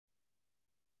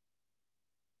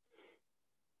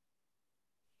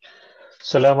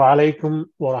السلام عليكم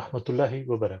ورحمة الله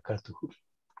وبركاته.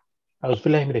 أعوذ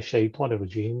بالله من الشيطان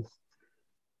الرجيم.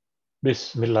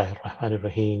 بسم الله الرحمن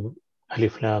الرحيم.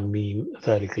 ألف لام ميم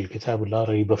ذلك الكتاب لا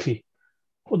ريب فيه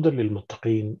هدى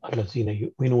للمتقين الذين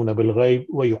يؤمنون بالغيب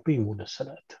ويقيمون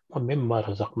الصلاة ومما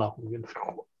رزقناهم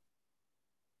ينفقون.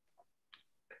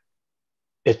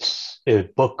 It's a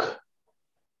book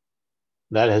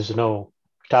that has no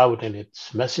doubt in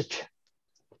its message,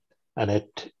 and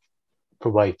it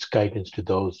provides guidance to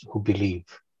those who believe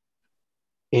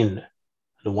in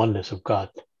the oneness of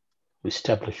God, who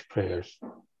establish prayers,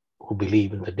 who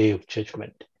believe in the day of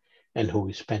judgment, and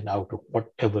who spend out of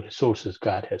whatever resources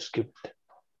God has given them.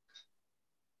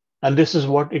 And this is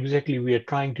what exactly we are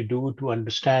trying to do, to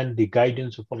understand the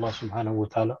guidance of Allah subhanahu wa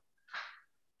ta'ala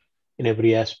in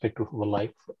every aspect of our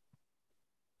life.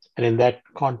 And in that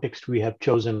context, we have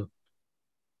chosen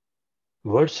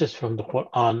verses from the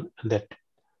Quran that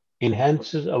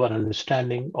enhances our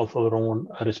understanding of our own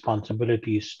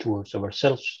responsibilities towards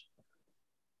ourselves,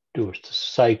 towards the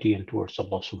society, and towards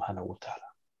Allah subhanahu wa ta'ala.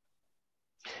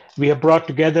 We have brought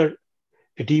together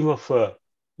a team of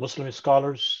Muslim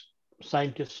scholars,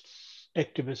 scientists,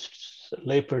 activists,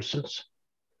 laypersons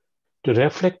to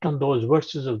reflect on those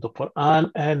verses of the Quran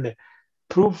and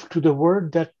prove to the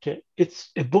world that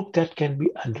it's a book that can be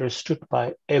understood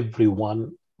by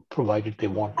everyone, provided they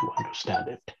want to understand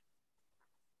it.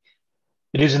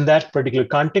 It is in that particular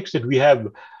context that we have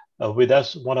with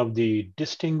us one of the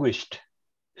distinguished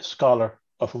scholar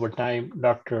of our time,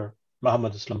 Dr.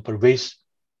 Muhammad Aslam Parvez,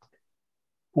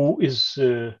 who is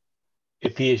a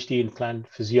PhD in plant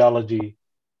physiology.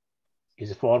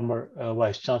 He's a former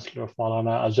Vice Chancellor of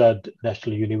Maulana Azad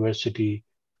National University,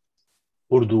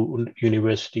 Urdu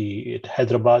University at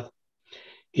Hyderabad.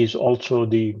 He's also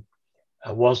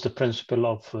was the principal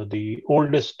of the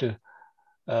oldest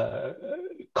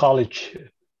college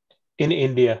in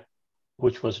India,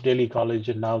 which was Delhi College,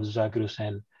 and now the Zakir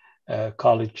Hussain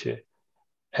College.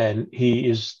 And he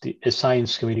is a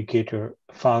science communicator,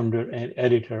 founder and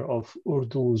editor of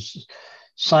Urdu's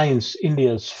Science,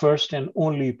 India's first and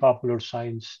only popular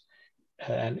science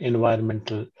and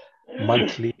environmental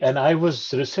monthly. And I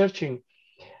was researching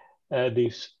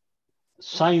these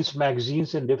science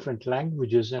magazines in different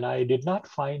languages, and I did not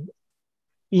find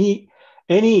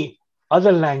any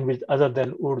other language other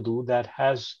than Urdu that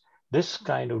has this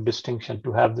kind of distinction,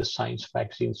 to have the science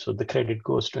magazine. So the credit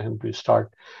goes to him to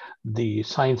start the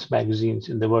science magazines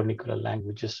in the vernacular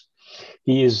languages.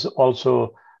 He is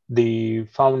also the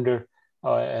founder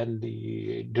and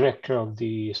the director of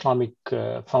the Islamic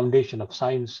Foundation of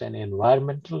Science and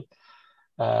Environment,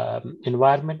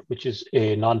 which is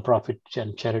a nonprofit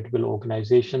and charitable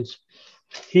organizations.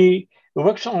 He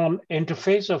works on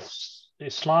interface of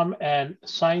Islam and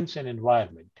science and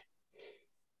environment.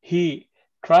 He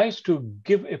tries to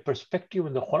give a perspective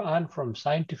in the Quran from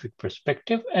scientific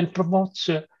perspective and promotes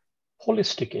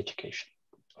holistic education.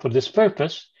 For this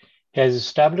purpose, he has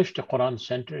established a Quran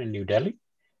Center in New Delhi,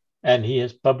 and he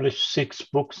has published 6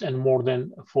 books and more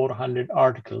than 400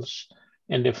 articles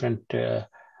in different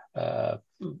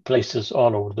places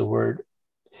all over the world.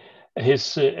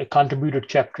 His contributed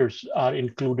chapters are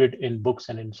included in books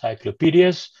and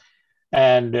encyclopedias,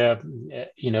 and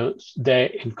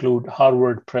they include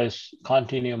Harvard Press,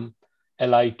 Continuum,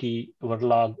 LIT,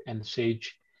 Verlag, and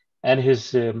Sage. And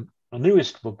his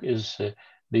newest book is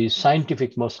The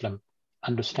Scientific Muslim: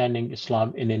 Understanding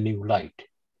Islam in a New Light.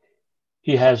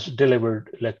 He has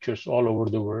delivered lectures all over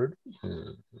the world,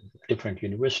 different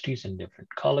universities and different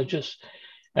colleges,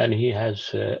 and he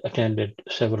has attended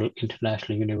several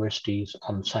international universities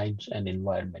on science and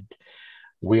environment.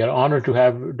 We are honored to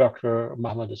have Dr.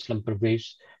 Muhammad Aslam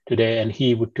Parvez today, and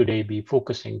he would today be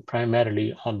focusing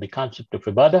primarily on the concept of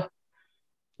Ibadah,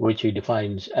 which he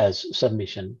defines as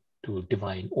submission to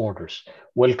divine orders.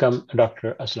 Welcome,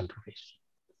 Dr. Aslam Parvez.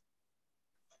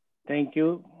 Thank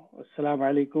you. Assalamu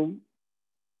alaikum.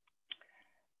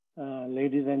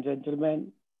 Ladies and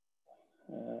gentlemen,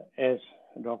 as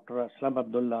Dr. Aslam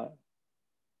Abdullah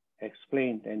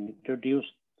explained and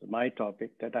introduced my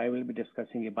topic, that I will be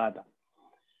discussing Ibadah.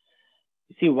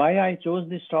 You see, why I chose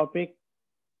this topic?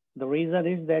 The reason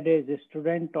is that as a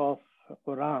student of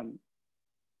Quran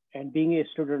and being a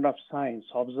student of science,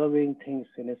 observing things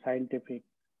in a scientific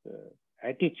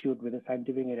attitude, with a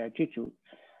scientific attitude,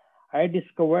 I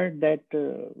discovered that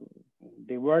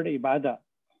the word Ibadah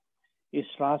is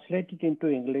translated into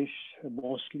English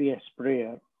mostly as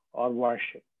prayer or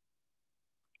worship.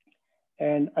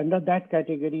 And under that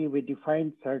category, we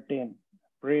define certain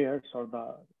prayers or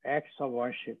the acts of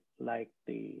worship, like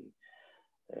the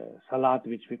salat,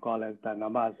 which we call as the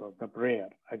namaz or the prayer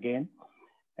again,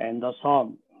 and the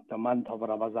psalm, the month of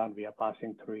Ramadan, we are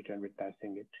passing through it and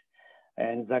witnessing it.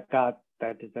 And Zakat,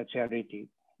 that is the charity,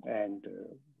 and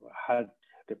Hajj,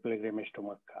 the pilgrimage to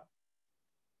Makkah.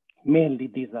 Mainly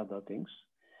these are the things.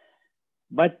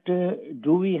 But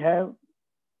do we have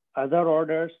other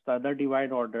orders, the other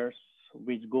divine orders,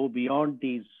 which go beyond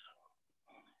these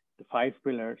the 5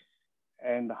 pillars,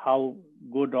 and how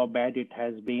good or bad it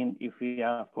has been if we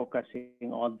are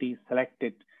focusing on these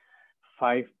selected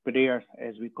 5 prayers,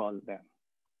 as we call them.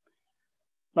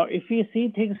 Now, if we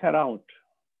see things around,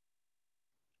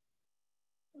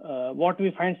 what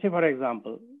we find, say for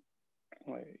example,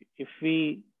 if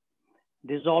we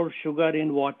dissolve sugar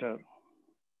in water,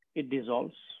 it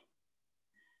dissolves.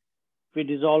 If we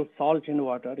dissolve salt in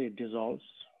water, it dissolves.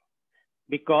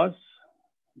 Because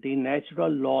the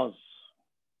natural laws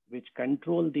which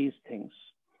control these things,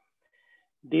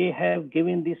 they have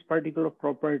given these particular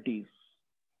properties.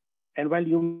 And while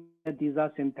you may say these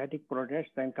are synthetic products,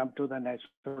 then come to the natural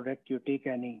product, you take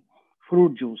any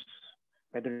fruit juice,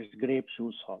 whether it's grape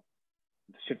juice or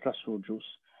citrus fruit juice,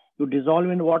 you dissolve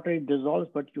in water, it dissolves,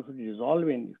 but if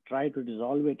you try to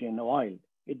dissolve it in oil,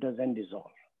 it doesn't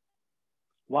dissolve.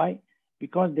 Why?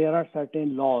 Because there are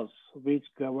certain laws which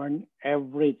govern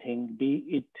everything, be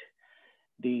it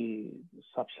the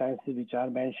substances which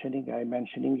I'm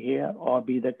mentioning here, or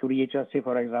be the creature, say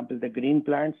for example, the green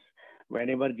plants.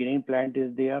 Whenever green plant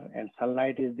is there and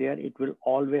sunlight is there, it will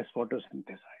always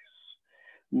photosynthesize.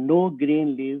 No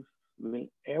green leaf will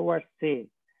ever say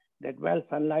that, well,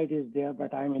 sunlight is there,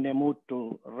 but I'm in a mood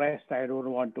to rest. I don't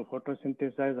want to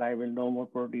photosynthesize. I will no more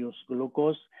produce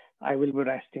glucose. I will be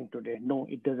resting today. No,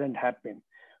 it doesn't happen.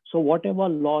 So whatever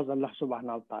laws Allah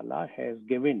subhanahu wa ta'ala has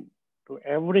given to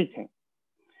everything,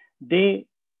 they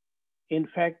in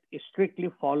fact strictly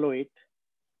follow it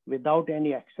without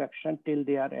any exception till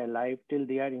they are alive, till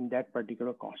they are in that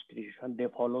particular constitution. They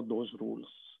follow those rules.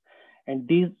 And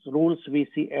these rules we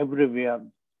see everywhere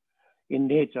in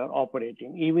nature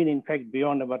operating, even in fact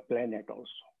beyond our planet also.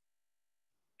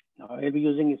 Now I'll be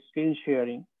using screen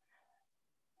sharing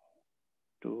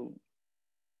to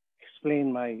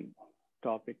explain my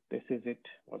topic. This is it,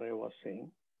 what I was saying.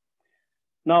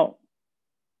 Now,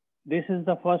 this is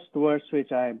the first verse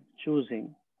which I am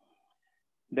choosing,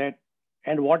 that,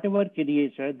 and whatever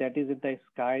creature that is in the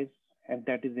skies and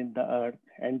that is in the earth,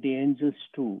 and the angels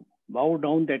too, bow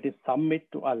down, that is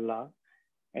submit to Allah,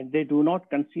 and they do not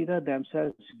consider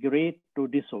themselves great to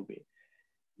disobey.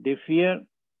 They fear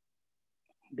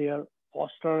their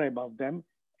foster above them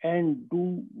and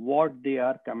do what they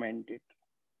are commanded.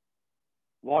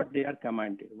 What they are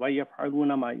commanded. وَيَفْعَلُونَ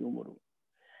مَا يُؤْمَرُونَ.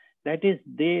 That is,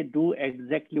 they do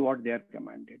exactly what they are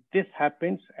commanded. This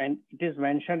happens, and it is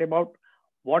mentioned about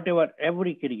whatever,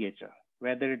 every creature,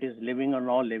 whether it is living or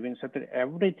non-living, so that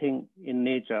everything in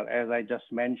nature, as I just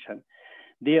mentioned,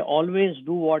 they always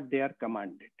do what they are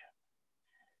commanded.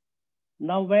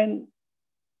 Now when,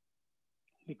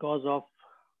 because of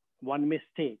one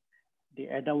mistake, the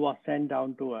Adam was sent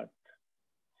down to earth,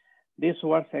 this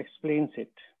verse explains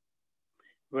it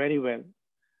very well.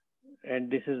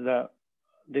 And this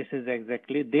is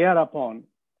exactly, thereupon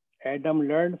Adam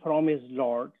learned from his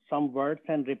Lord some words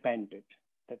and repented.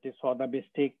 That is for the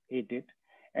mistake he did.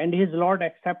 And his Lord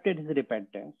accepted his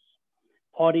repentance,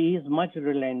 for he is much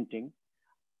relenting,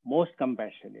 most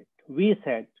compassionate. We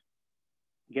said,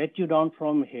 get you down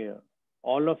from here,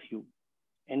 all of you,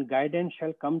 and guidance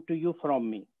shall come to you from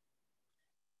me.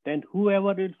 Then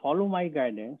whoever will follow my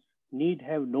guidance need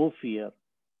have no fear,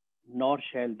 nor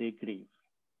shall they grieve.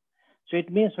 So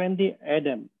it means when the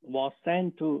Adam was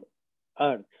sent to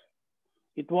earth,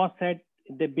 it was said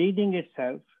in the beginning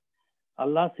itself,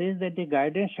 Allah says that the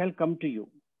guidance shall come to you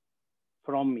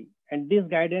from me. And this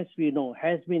guidance we know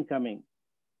has been coming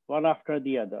one after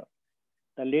the other.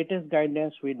 The latest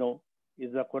guidance we know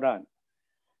is the Quran.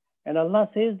 And Allah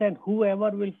says that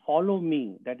whoever will follow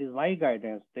me, that is my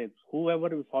guidance, that whoever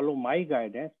will follow my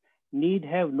guidance need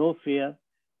have no fear,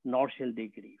 nor shall they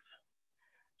grieve.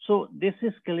 So this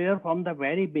is clear from the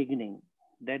very beginning,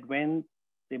 that when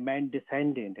the man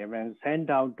descended and when sent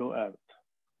down to earth,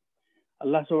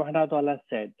 Allah subhanahu wa ta'ala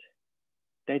said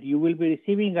that you will be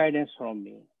receiving guidance from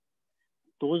me.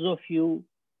 Those of you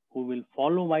who will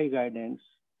follow my guidance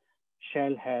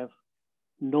shall have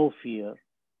no fear,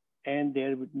 and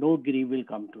no grief will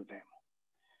come to them.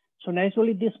 So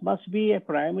naturally, this must be a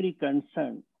primary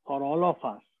concern for all of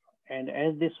us. And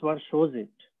as this verse shows it,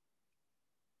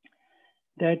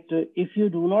 that if you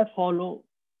do not follow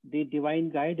the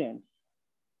divine guidance,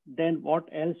 then what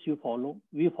else you follow?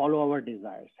 We follow our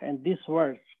desires. And this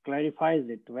verse clarifies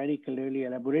it very clearly,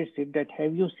 elaborates it, that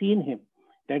have you seen him?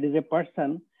 That is a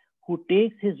person who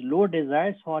takes his low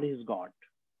desires for his God.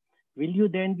 will you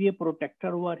then be a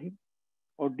protector over him?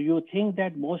 Or do you think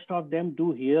that most of them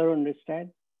do hear or understand?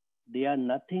 They are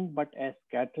nothing but as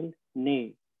cattle,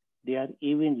 nay, they are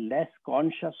even less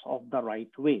conscious of the right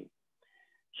way.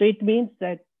 So it means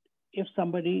that if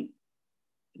somebody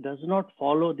does not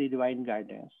follow the divine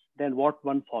guidance, then what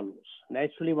one follows?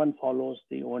 Naturally, one follows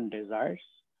the own desires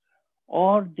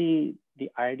or the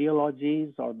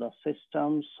ideologies or the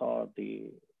systems or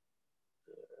the,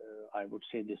 I would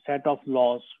say, the set of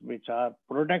laws which are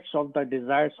products of the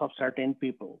desires of certain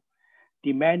people,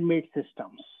 the man-made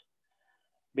systems,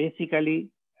 basically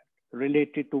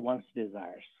related to one's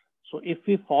desires. So if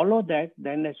we follow that,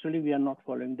 then naturally we are not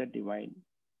following the divine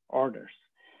orders.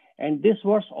 And this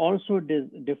verse also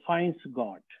defines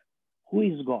God. Who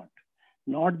is God?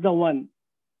 Not the one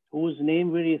whose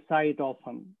name we recite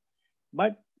often,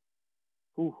 but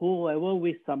whoever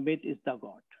we submit is the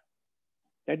God.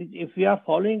 That is, if we are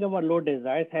following our low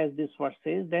desires, as this verse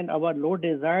says, then our low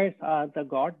desires are the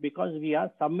God because we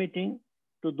are submitting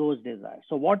to those desires.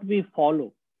 So what we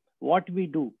follow, what we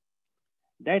do,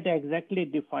 that exactly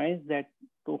defines that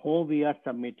to whom we are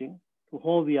submitting, to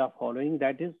whom we are following,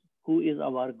 that is who is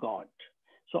our God.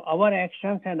 So our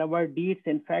actions and our deeds,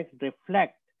 in fact,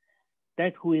 reflect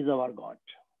that who is our God.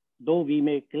 Though we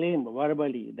may claim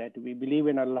verbally that we believe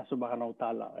in Allah subhanahu wa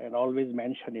ta'ala and always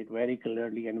mention it very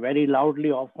clearly and very loudly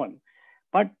often,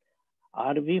 but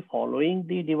are we following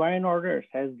the divine orders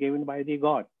as given by the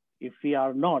God? If we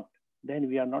are not, then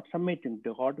we are not submitting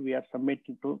to God, we are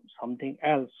submitting to something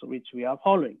else which we are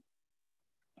following.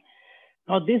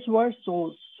 Now this verse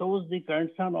shows the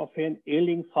concern of an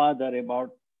ailing father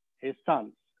about his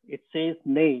sons. It says,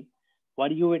 nay, were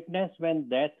you witness when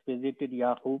death visited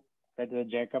Yaqub, that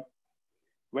is Jacob,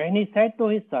 when he said to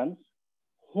his sons,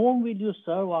 whom will you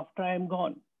serve after I am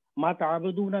gone? Ma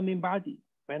ta'buduna min ba'di.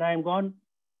 When I am gone,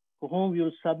 to whom you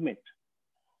will submit?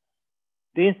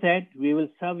 They said, we will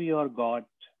serve your God,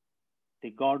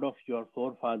 the God of your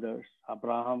forefathers,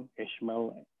 Abraham,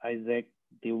 Ishmael, Isaac,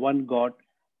 the one God,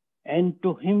 and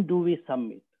to him do we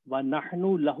submit. Wa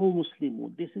nahnu lahu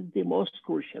muslimun. This is the most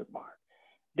crucial part,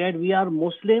 that we are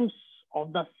Muslims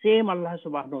of the same Allah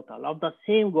subhanahu wa ta'ala, of the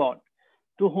same God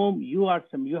to whom you have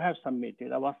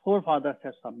submitted, our forefathers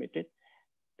have submitted.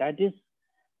 That is,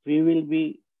 we will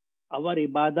be, our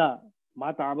ibadah,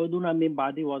 ma ta'buduna min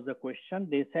ba'di was the question.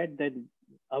 They said that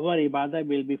our ibadah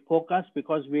will be focused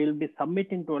because we will be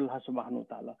submitting to Allah subhanahu wa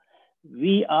ta'ala.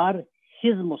 We are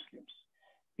his Muslims.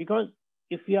 Because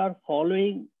if we are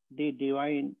following the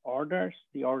divine orders,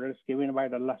 the orders given by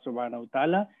Allah subhanahu wa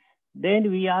ta'ala, then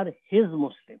we are his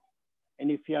Muslim. And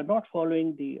if we are not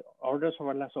following the orders of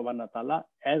Allah subhanahu wa ta'ala,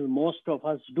 as most of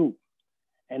us do,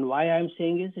 and why I'm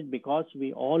saying is it because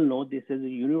we all know this is a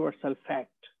universal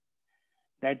fact,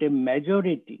 that a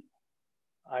majority,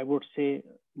 I would say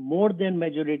more than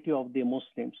majority of the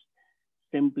Muslims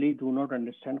simply do not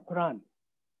understand Quran.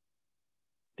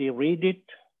 They read it,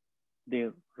 they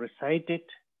recite it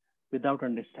without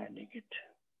understanding it.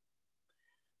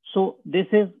 So this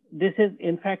is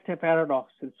in fact a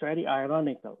paradox. It's very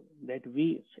ironical that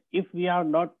if we are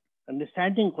not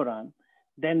understanding Quran,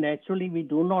 then naturally we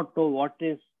do not know what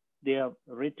is there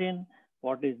written,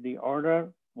 what is the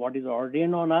order, what is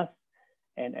ordained on us.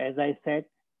 And as I said,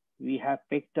 we have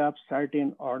picked up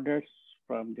certain orders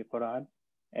from the Quran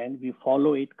and we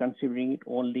follow it considering it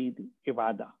only the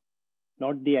Ibadah,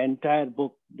 not the entire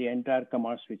book, the entire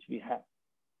commerce which we have.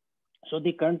 So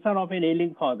the concern of an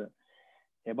ailing father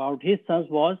about his sons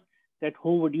was that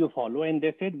whom would you follow? And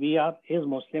they said, we are his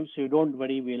Muslims, so don't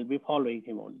worry, we'll be following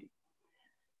him only.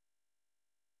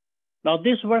 Now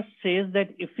this verse says that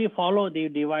if we follow the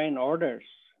divine orders,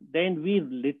 then we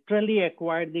literally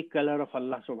acquire the color of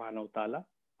Allah subhanahu wa ta'ala,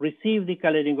 receive the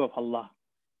coloring of Allah,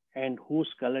 and whose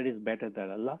color is better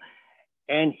than Allah,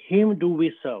 and him do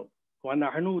we serve.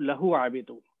 وَنَحْنُ لَهُ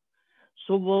عَابِدُونَ.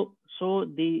 So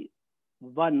the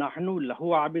وَنَحْنُ لَهُ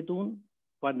عَابِدُونَ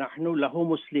وَنَحْنُ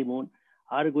لَهُ مُسْلِمُونَ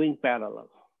are going parallel.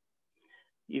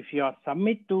 If you are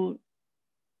submit to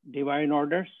divine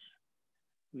orders,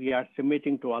 we are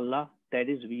submitting to Allah, that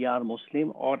is, we are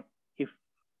Muslim, or if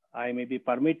I may be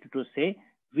permitted to say,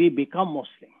 we become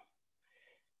Muslim.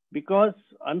 Because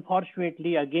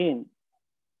unfortunately, again,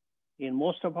 in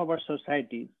most of our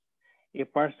societies, a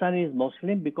person is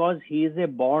Muslim because he is a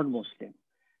born Muslim.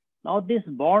 Now this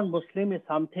born Muslim is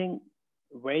something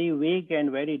very vague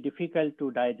and very difficult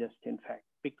to digest, in fact,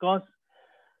 because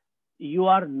you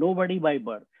are nobody by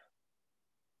birth.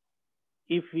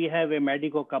 If we have a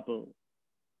medical couple,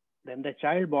 then the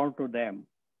child born to them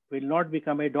will not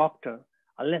become a doctor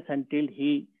unless until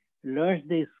he learns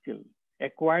the skill,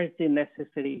 acquires the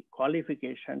necessary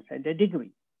qualifications and a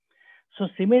degree. So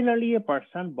similarly, a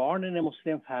person born in a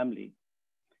Muslim family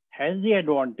has the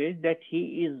advantage that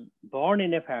he is born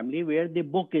in a family where the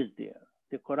book is there,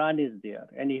 the Quran is there.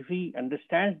 And if he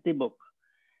understands the book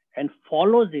and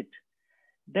follows it,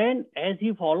 then as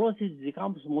he follows, he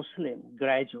becomes Muslim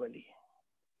gradually.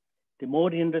 The more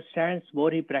he understands,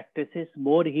 more he practices,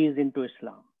 more he is into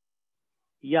Islam.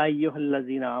 Ya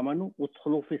ayyuhallazina amanu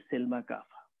udkhulu fis silma kafa.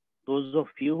 Those of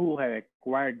you who have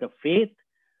acquired the faith,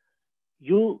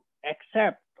 you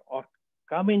accept or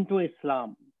come into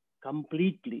Islam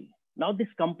completely. Now, this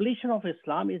completion of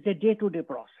Islam is a day-to-day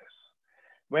process.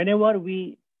 Whenever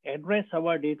we address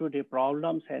our day-to-day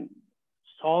problems and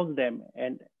solve them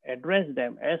and address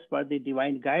them as per the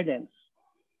divine guidance,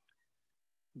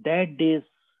 that day's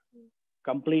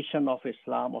completion of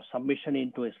Islam or submission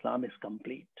into Islam is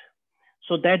complete.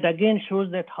 So that again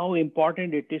shows that how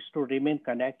important it is to remain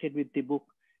connected with the book,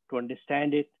 to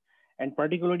understand it, and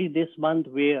particularly this month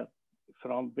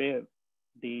from where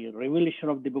the revelation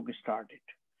of the book started,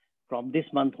 from this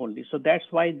month only. So that's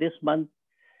why this month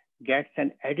gets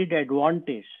an added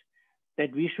advantage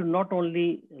that we should not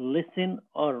only listen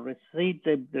or recite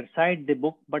the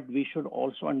book, but we should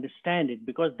also understand it,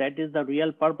 because that is the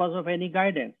real purpose of any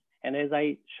guidance. And as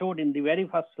I showed in the very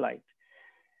first slide,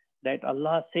 that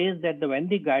Allah says that when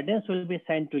the guidance will be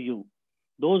sent to you,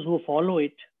 those who follow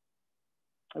it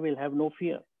will have no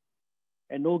fear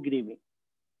and no grieving.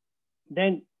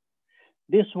 Then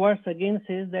this verse again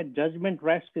says that judgment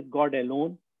rests with God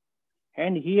alone,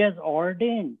 and He has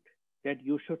ordained that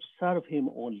you should serve Him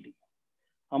only.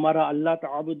 Amara Allah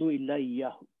ta'budu illa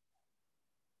iyyahu.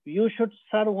 You should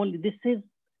serve only. This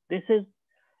is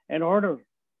an order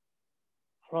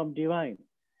from divine.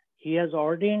 He has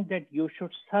ordained that you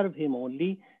should serve Him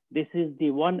only. This is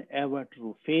the one ever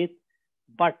true faith,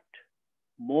 but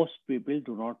most people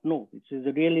do not know, which is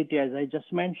the reality as I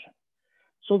just mentioned.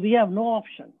 So we have no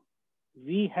option.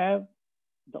 We have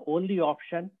the only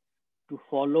option to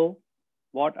follow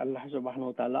what Allah subhanahu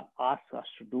wa ta'ala asks us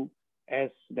to do, as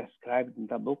described in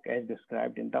the book, as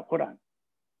described in the Quran.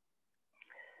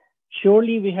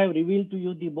 Surely we have revealed to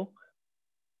you the book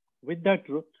with the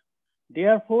truth.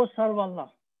 Therefore serve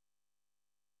Allah.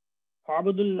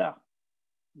 Fa'budullah,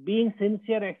 being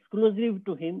sincere exclusive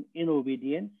to Him in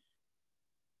obedience.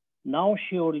 Now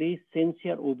surely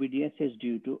sincere obedience is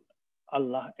due to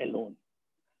Allah alone.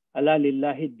 Allah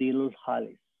lillahi dinul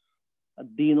khalis.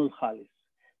 Dinul khalis.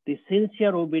 The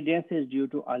sincere obedience is due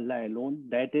to Allah alone.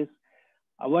 That is,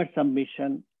 our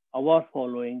submission, our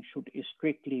following should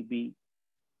strictly be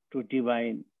to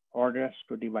divine orders,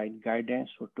 to divine guidance,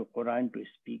 or to Quran, to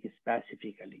speak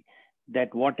specifically.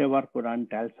 That whatever Quran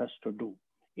tells us to do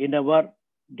in our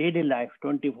daily life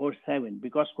 24/7,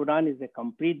 because Quran is a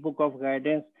complete book of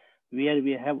guidance where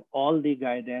we have all the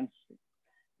guidance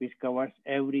which covers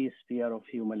every sphere of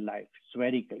human life. It's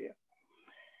very clear.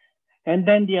 And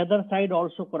then the other side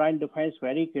also, Quran defines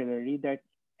very clearly that,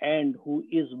 and who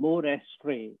is more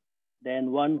astray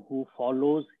than one who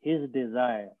follows his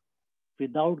desire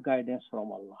without guidance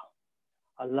from Allah.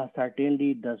 Allah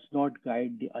certainly does not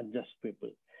guide the unjust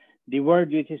people. The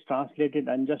word which is translated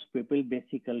unjust people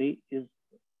basically is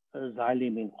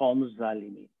zalimin, qawm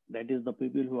zalimin. That is the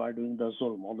people who are doing the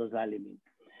zulm or the zalimin.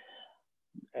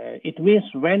 It means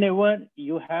whenever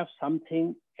you have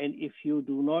something and if you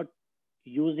do not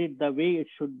use it the way it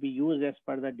should be used as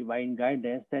per the divine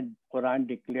guidance, then Quran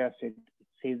declares it,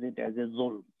 says it as a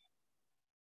zulm.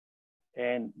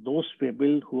 And those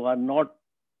people who are not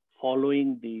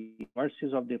following the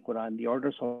verses of the Quran, the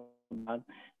orders of the Quran,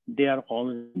 they are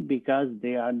called because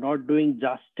they are not doing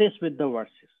justice with the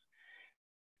verses.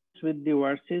 With the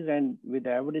verses and with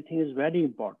everything is very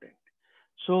important.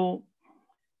 So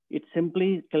it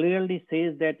simply clearly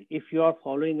says that if you are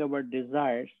following our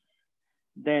desires,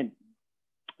 then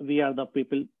we are the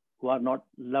people who are not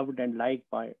loved and liked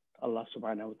by Allah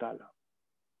subhanahu wa ta'ala.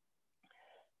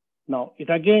 Now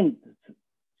it again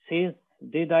says,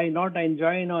 did I not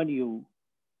enjoin on you,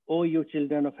 O you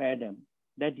children of Adam,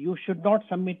 that you should not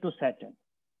submit to Satan,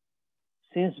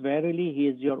 since verily he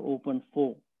is your open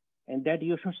foe, and that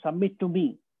you should submit to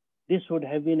me. This would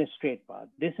have been a straight path.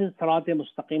 This is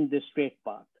Sirat-e-Mustaqim, this straight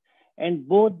path. And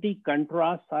both the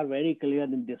contrasts are very clear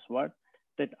in this word,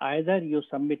 that either you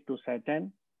submit to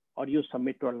Satan or you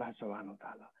submit to Allah subhanahu wa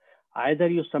ta'ala. Either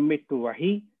you submit to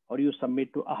Wahi or you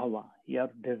submit to Ahwa, your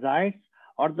desires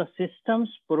or the systems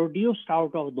produced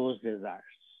out of those desires.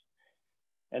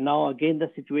 And now again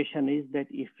the situation is that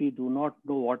if we do not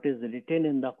know what is written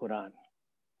in the Quran,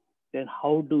 then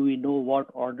how do we know what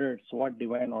orders, what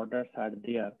divine orders are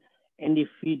there? And if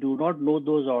we do not know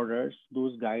those orders,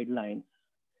 those guidelines,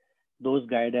 those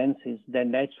guidances,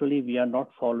 then naturally we are not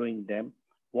following them.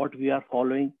 What we are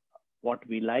following, what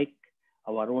we like,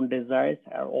 our own desires,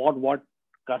 or what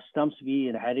customs we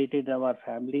inherited in our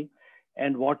family,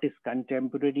 and what is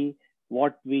contemporary,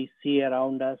 what we see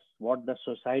around us, what the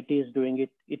society is doing it.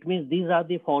 It means these are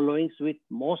the followings which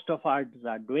most of us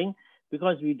are doing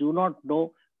because we do not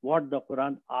know what the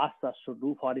Quran asks us to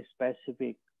do for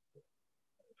specific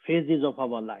phases of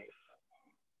our life.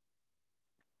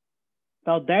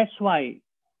 Now that's why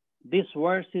this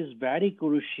verse is very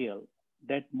crucial,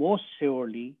 that most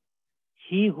surely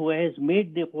he who has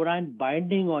made the Quran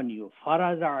binding on you,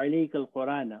 faraza alayka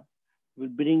al-Qurana, will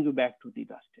bring you back to the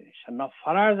destination. Now,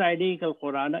 faraza alayka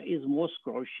al-Qurana is most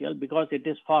crucial because it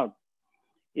is fard.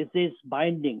 It is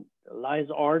binding. Allah has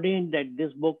ordained that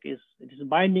this book is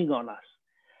binding on us.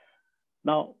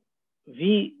 Now,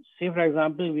 we say, for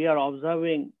example, we are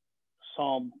observing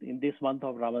Psalm in this month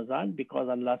of Ramadan because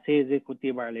Allah says,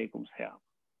 Kutiba alaykum siyam.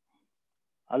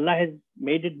 Allah has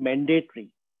made it mandatory.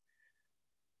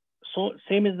 So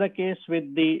same is the case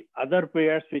with the other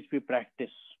prayers which we practice.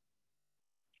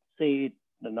 Say it,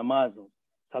 the namaz,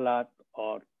 salat,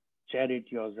 or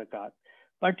charity or zakat.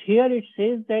 But here it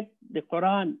says that the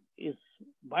Quran is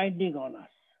binding on us.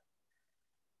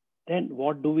 Then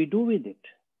what do we do with it?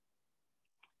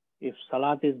 If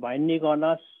salat is binding on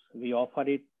us, we offer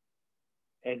it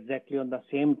exactly on the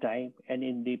same time and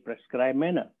in the prescribed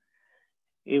manner.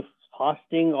 If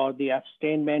fasting or the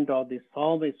abstainment or the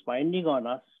psalm is binding on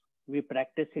us, we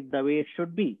practice it the way it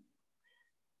should be.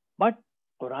 But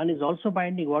Quran is also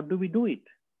binding. What do we do it?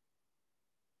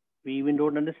 We even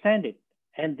don't understand it.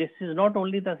 And this is not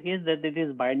only the case that it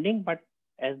is binding, but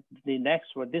as the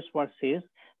next word, this verse says,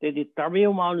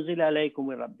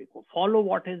 follow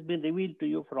what has been revealed to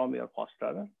you from your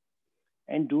fosterer,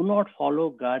 and do not follow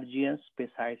guardians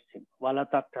besides him.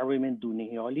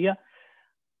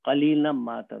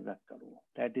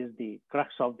 That is the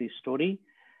crux of the story,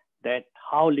 that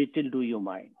how little do you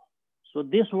mind. So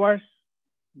this verse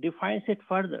defines it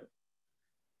further,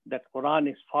 that Quran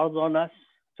is fard on us,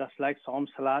 just like Psalm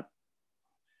Salat.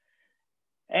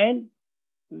 And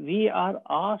we are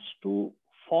asked to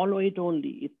follow it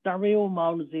only.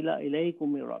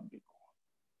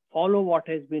 Follow what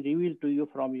has been revealed to you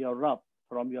from your Rabb,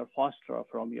 from your fosterer,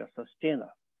 from your sustainer.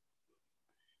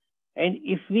 And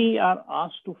if we are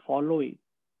asked to follow it,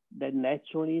 then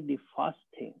naturally the first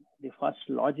thing, the first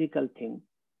logical thing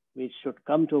which should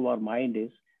come to our mind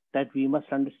is that we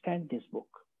must understand this book.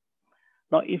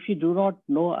 Now, if you do not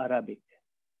know Arabic,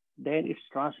 then its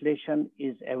translation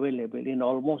is available in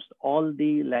almost all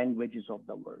the languages of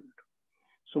the world.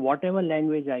 So whatever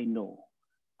language I know,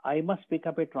 I must pick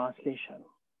up a translation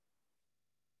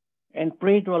and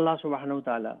pray to Allah subhanahu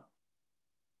wa ta'ala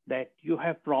that you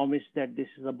have promised that this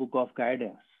is a book of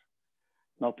guidance.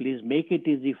 Now please make it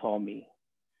easy for me.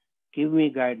 Give me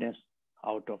guidance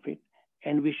out of it.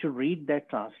 And we should read that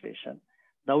translation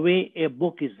the way a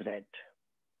book is read.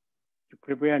 You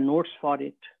prepare notes for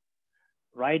it.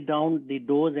 Write down the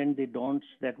do's and the don'ts,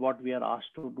 that what we are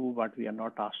asked to do, what we are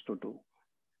not asked to do.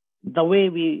 The way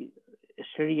we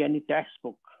study any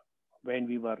textbook when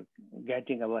we were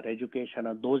getting our education,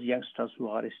 or those youngsters who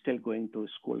are still going to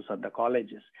schools or the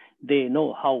colleges, they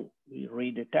know how we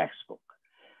read a textbook,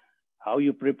 how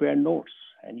you prepare notes,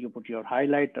 and you put your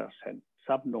highlighters and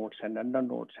sub-notes and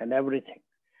under-notes and everything,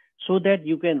 so that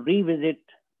you can revisit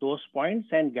those points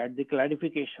and get the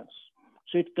clarifications.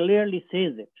 So it clearly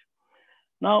says it.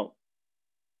 Now,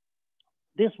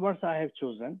 this verse I have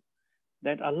chosen,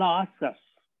 that Allah asks us,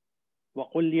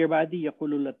 وَقُلْ لِعِبَادِي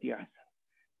يَقُولُ الَّتِي أَحْسَنُ.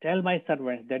 Tell my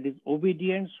servants, that is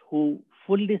obedience, who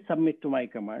fully submit to my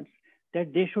commands,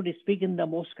 that they should speak in the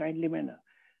most kindly manner.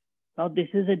 Now, this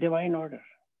is a divine order.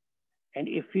 And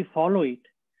if we follow it,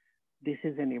 this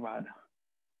is an ibadah.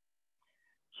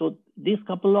 So these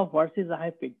couple of verses I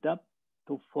have picked up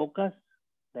to focus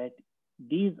that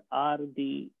these are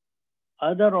the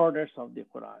other orders of the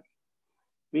Quran,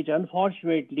 which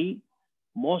unfortunately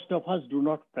most of us do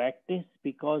not practice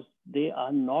because they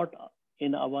are not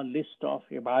in our list of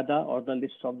ibadah or the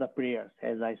list of the prayers.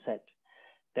 As I said,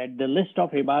 that the list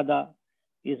of ibadah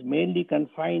is mainly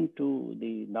confined to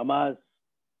the namaz,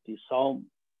 the psalm,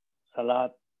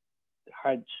 salat,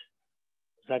 hajj,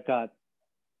 zakat.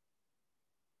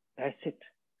 That's it.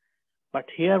 But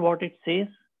here what it says,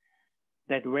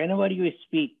 that whenever you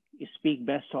speak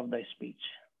best of the speech.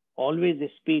 Always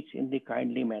speak in the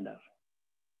kindly manner.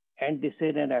 And this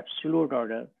is an absolute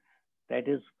order, that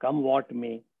is, come what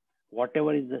may,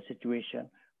 whatever is the situation,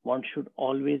 one should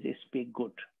always speak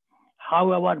good.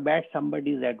 However bad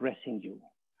somebody is addressing you,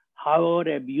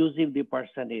 however abusive the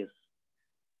person is,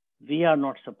 we are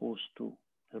not supposed to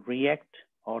react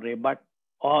or rebut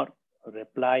or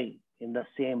reply in the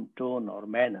same tone or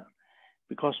manner,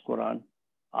 because Quran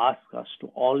asks us to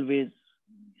always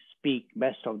speak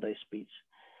best of the speech.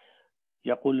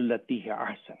 يَقُولُ الَّتِي هِيَ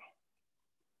أَحْسَنُ.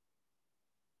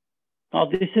 Now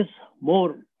this is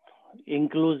more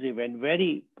inclusive and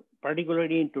very,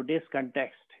 particularly in today's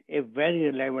context, a very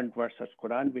relevant verse of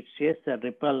Quran, which says that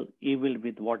repel evil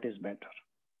with what is better.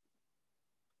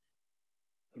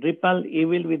 Repel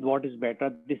evil with what is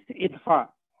better. This is idfa.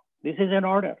 This is an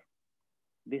order.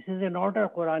 This is an order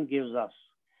Quran gives us,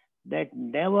 that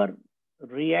never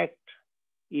react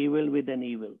evil with an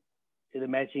evil, with a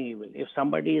matching evil. If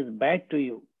somebody is bad to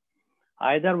you,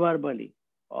 either verbally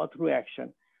or through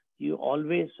action, you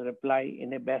always reply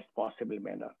in a best possible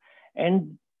manner.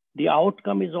 And the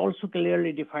outcome is also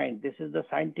clearly defined. This is the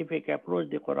scientific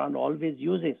approach the Quran always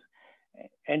uses.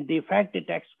 And the fact it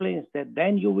explains that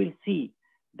then you will see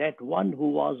that one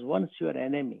who was once your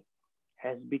enemy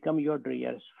has become your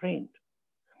dearest friend.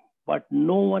 But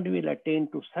no one will attain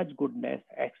to such goodness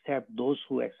except those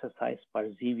who exercise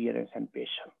perseverance and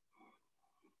patience.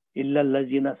 Illa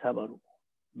allazina sabaru.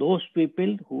 Those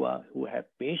people who have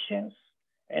patience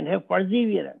and have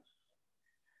perseverance.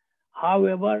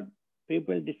 However,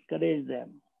 people discourage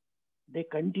them. They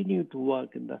continue to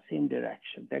work in the same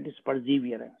direction. That is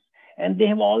perseverance. And they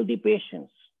have all the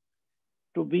patience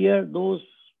to bear those,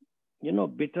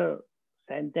 bitter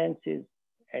sentences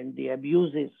and the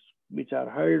abuses which are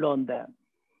hurled on them,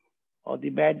 or the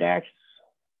bad acts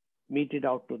meted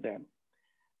out to them.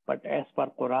 But as per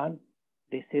Quran,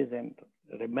 this is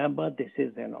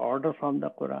an order from the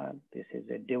Quran. This is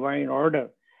a divine order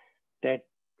that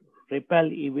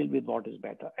repel evil with what is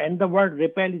better. And the word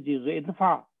repel is used,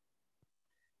 idfa.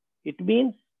 It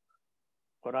means,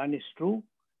 Quran is true,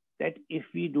 that if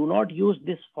we do not use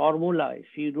this formula, if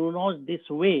we do not this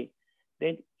way,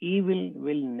 then evil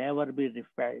will never be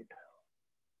repelled.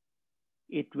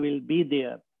 It will be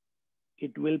there.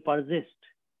 It will persist.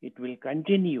 It will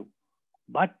continue.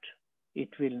 But it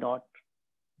will not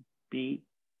be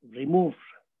removed.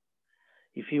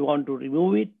 If you want to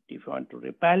remove it, if you want to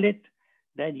repel it,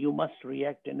 then you must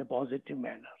react in a positive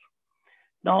manner.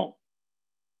 Now,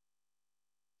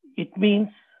 it means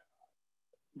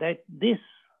that this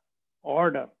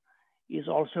order is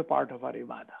also part of our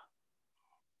ibadah.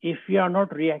 If we are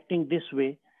not reacting this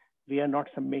way, we are not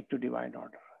submit to divine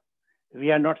order.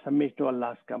 We are not submit to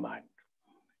Allah's command.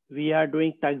 We are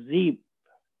doing takzeeb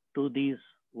to these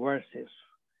verses.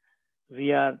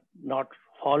 We are not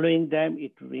following them.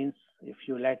 It means, if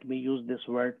you let me use this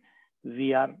word,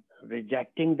 we are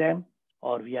rejecting them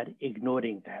or we are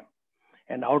ignoring them.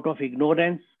 And out of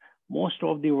ignorance, most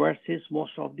of the verses,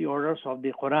 most of the orders of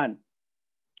the Quran,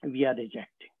 we are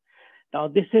rejecting. Now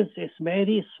this is a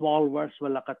very small verse,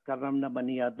 وَلَقَدْ كَرَّمْنَا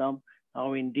بَنِي آدَمَ.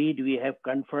 Now indeed we have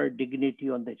conferred dignity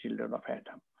on the children of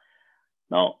Adam.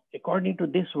 Now according to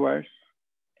this verse,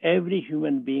 every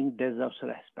human being deserves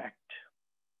respect.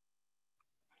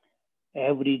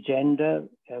 Every gender,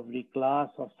 every class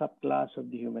or subclass of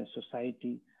the human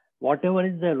society, whatever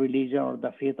is the religion or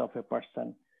the faith of a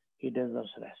person, he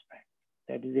deserves respect.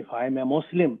 That is, if I am a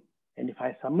Muslim and if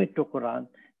I submit to Quran,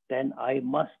 then I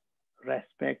must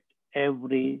respect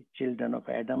every children of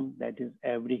Adam, that is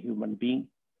every human being.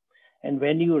 And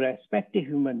when you respect a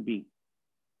human being,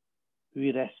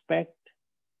 we respect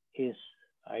his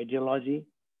ideology,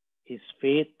 his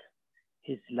faith,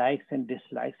 his likes and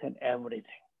dislikes and everything.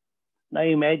 Now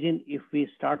imagine if we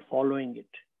start following it,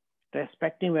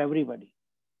 respecting everybody,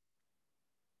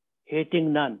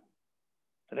 hating none,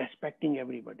 respecting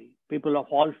everybody, people of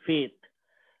all faith,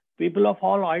 people of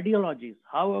all ideologies,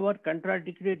 however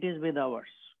contradictory it is with ours,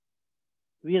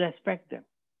 we respect them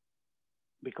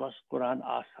because Quran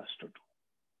asks us to do.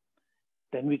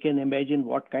 Then we can imagine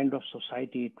what kind of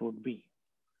society it would be.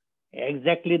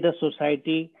 Exactly the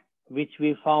society which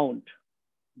we found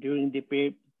during the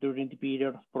period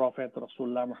of Prophet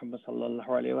Rasulullah Muhammad sallallahu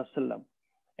alaihi wasallam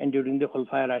and during the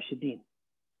Khulafai Rashidin.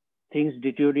 Things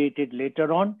deteriorated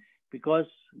later on because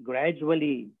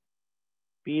gradually,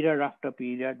 period after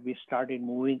period, we started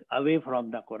moving away from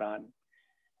the Quran.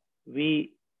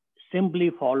 We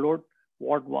simply followed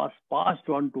what was passed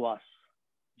on to us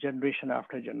generation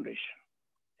after generation,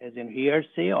 as in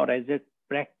hearsay or as a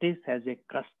practice, as a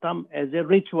custom, as a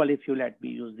ritual, if you let me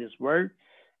use this word.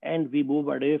 And we move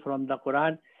away from the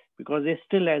Quran because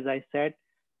still, as I said,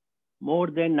 more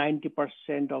than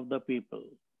 90% of the people,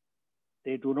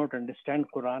 they do not understand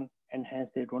Quran and hence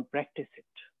they don't practice it.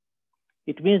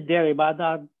 It means their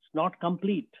ibadah is not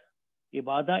complete.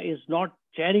 Ibadah is not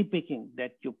cherry picking,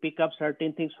 that you pick up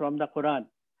certain things from the Quran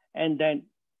and then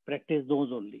practice those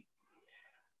only.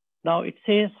 Now it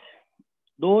says,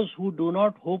 those who do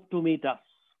not hope to meet us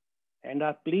and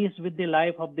are pleased with the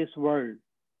life of this world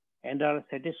and are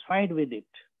satisfied with it,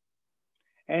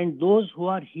 and those who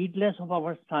are heedless of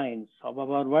our signs, of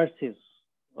our verses,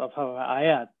 of our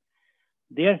ayat,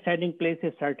 their standing place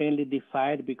is certainly the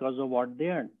fire because of what they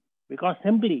earn. Because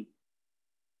simply,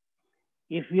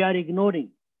 if we are ignoring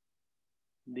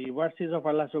the verses of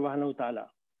Allah subhanahu wa ta'ala,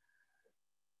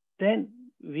 then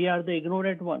we are the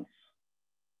ignorant ones.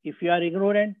 If we are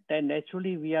ignorant, then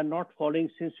naturally we are not following,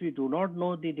 since we do not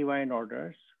know the divine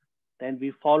orders, then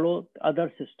we follow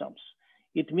other systems.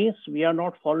 It means we are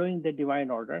not following the divine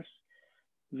orders.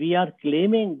 We are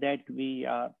claiming that we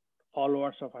are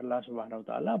followers of Allah subhanahu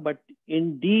wa ta'ala, but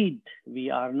indeed we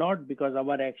are not, because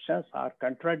our actions are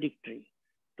contradictory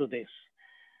to this.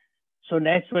 So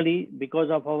naturally, because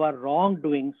of our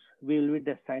wrongdoings, we will be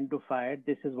destined to fire.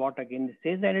 This is what again it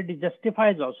says, and it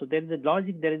justifies also. There is a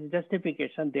logic, there is a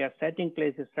justification. Their setting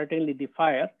place is certainly the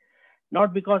fire,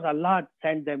 not because Allah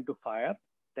sent them to fire,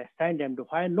 destined them to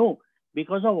fire, no,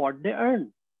 because of what they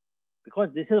earn. Because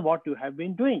this is what you have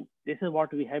been doing. This is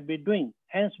what we have been doing.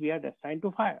 Hence, we are destined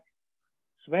to fire.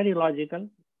 It's very logical.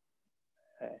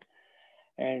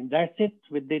 And that's it.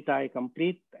 With it, I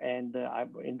complete. And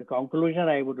in the conclusion,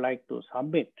 I would like to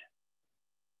submit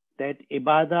that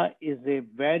Ibadah is a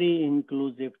very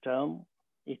inclusive term.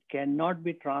 It cannot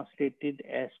be translated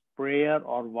as prayer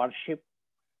or worship.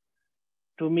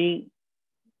 To me,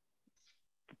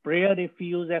 prayer, if we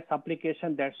use as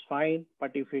supplication, that's fine.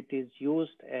 But if it is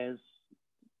used as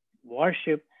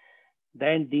worship,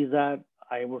 then these are,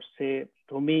 I would say,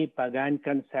 to me, pagan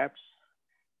concepts.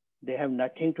 They have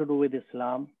nothing to do with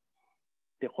Islam.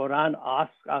 The Quran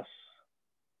asks us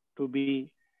to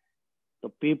be the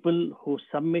people who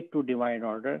submit to divine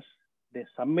orders. They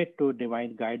submit to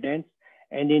divine guidance,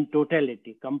 and in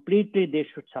totality, completely, they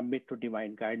should submit to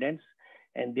divine guidance.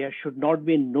 And there should not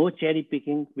be no cherry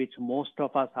picking, which most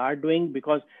of us are doing,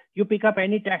 because you pick up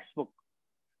any textbook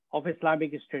of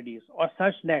Islamic studies or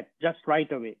search net just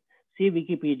right away. See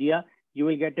Wikipedia, you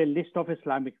will get a list of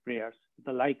Islamic prayers.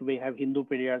 Like we have Hindu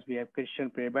prayers, we have Christian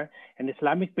prayer, and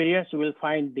Islamic prayers, you will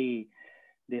find the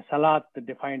salat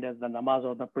defined as the namaz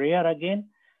or the prayer again,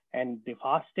 and the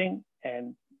fasting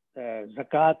and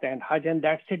zakat and hajj, and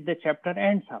that's it, the chapter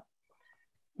ends up.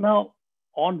 Now,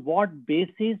 on what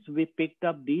basis we picked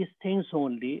up these things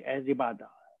only as ibadah?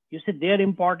 You see, their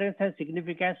importance and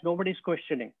significance, nobody's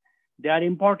questioning. They are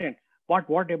important. But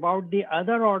what about the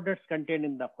other orders contained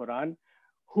in the Quran?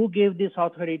 Who gave this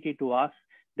authority to us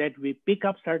that we pick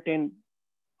up certain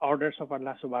orders of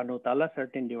Allah subhanahu wa ta'ala,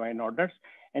 certain divine orders,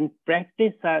 and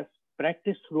practice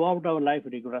throughout our life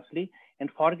rigorously, and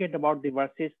forget about the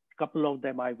verses? Couple of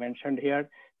them I mentioned here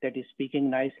that is speaking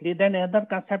nicely. Then another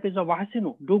concept is of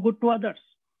wahsinu, do good to others.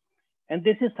 And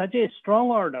this is such a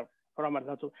strong order from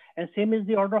Allah. And same is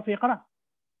the order of iqra.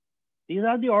 These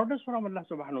are the orders from Allah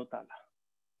subhanahu wa ta'ala.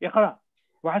 Iqra,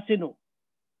 wahsinu,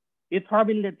 idfa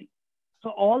billati. So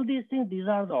all these things, these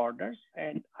are the orders,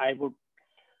 and I would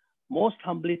most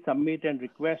humbly submit and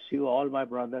request you, all my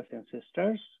brothers and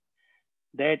sisters,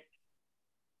 that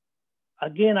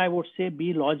again, I would say,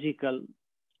 be logical,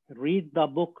 read the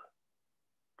book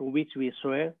to which we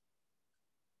swear,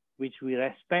 which we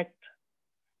respect,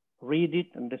 read it,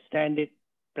 understand it,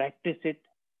 practice it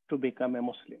to become a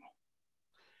Muslim.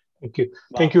 Thank you.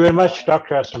 Thank you very much,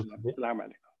 Dr. Aslam.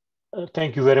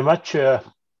 Thank you very much.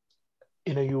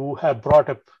 You have brought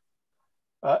up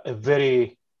a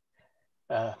very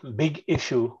big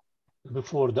issue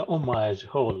before the Ummah as a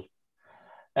whole.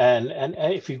 And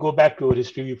if you go back to our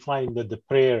history, we find that the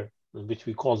prayer, which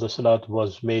we call the Salat,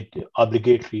 was made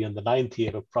obligatory on the 9th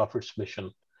year of Prophet's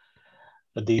mission.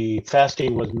 The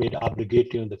fasting was made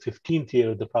obligatory on the 15th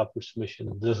year of the Prophet's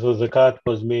mission. The Zakat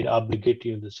was made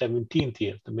obligatory on the 17th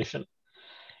year of the mission.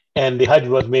 And the Hajj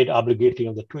was made obligatory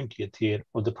on the 20th year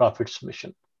of the Prophet's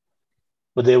mission.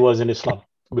 But there was an Islam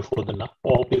before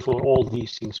all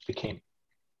these things became.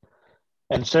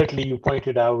 And certainly you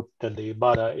pointed out that the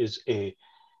Ibadah is a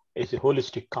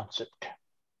holistic concept.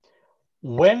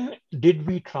 When did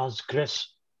we transgress,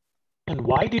 and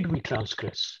why did we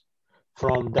transgress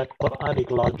from that Quranic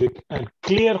logic and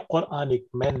clear Quranic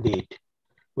mandate,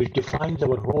 which defines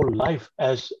our whole life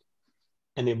as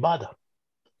an Ibadah,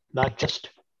 not just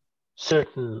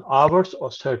certain hours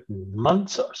or certain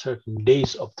months or certain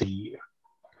days of the year?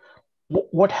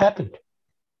 What happened?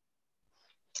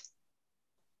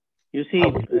 You see,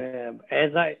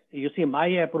 my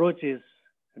approach is,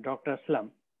 Dr. Aslam,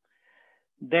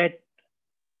 that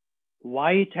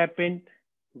why it happened,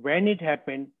 when it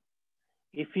happened,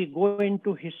 if we go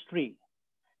into history,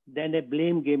 then a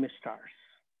blame game starts.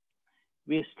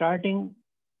 we're starting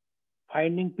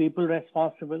finding people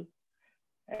responsible.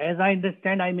 As I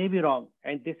understand, I may be wrong,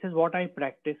 and this is what I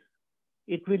practice.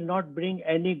 It will not bring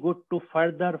any good to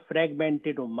further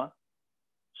fragmented ummah,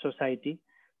 society.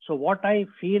 So what I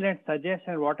feel and suggest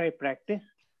and what I practice,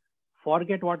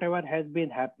 forget whatever has been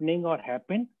happening or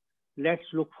happened. Let's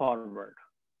look forward.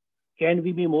 Can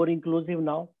we be more inclusive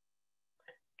now?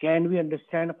 Can we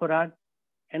understand Quran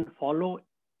and follow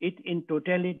it in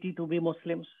totality to be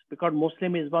Muslims? Because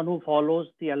Muslim is one who follows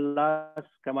the Allah's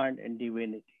command and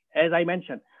divinity. As I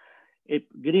mentioned, a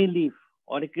green leaf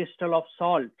or a crystal of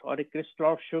salt or a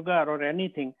crystal of sugar or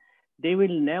anything, they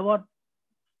will never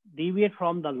deviate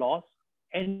from the laws,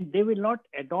 and they will not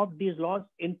adopt these laws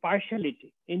in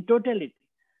partiality, in totality.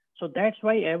 So that's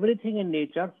why everything in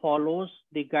nature follows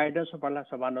the guidance of Allah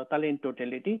subhanahu wa ta'ala in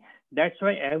totality. That's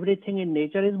why everything in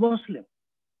nature is Muslim.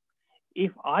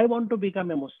 If I want to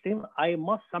become a Muslim, I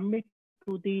must submit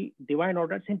to the divine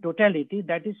orders in totality,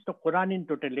 that is the Quran in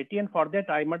totality, and for that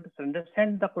I must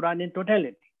understand the Quran in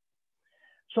totality.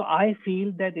 So I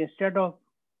feel that instead of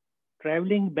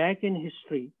traveling back in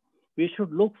history, we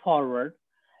should look forward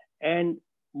and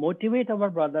motivate our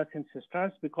brothers and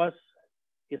sisters, because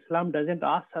Islam doesn't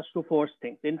ask us to force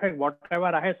things. In fact, whatever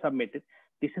I have submitted,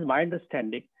 this is my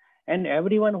understanding, and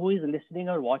everyone who is listening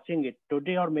or watching it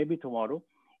today or maybe tomorrow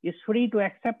is free to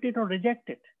accept it or reject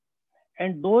it.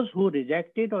 And those who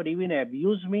reject it or even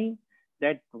abuse me,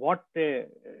 that what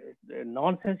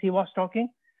nonsense he was talking,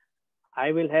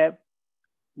 I will have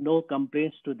no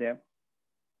complaints to them.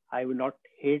 I will not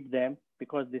hate them,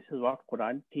 because this is what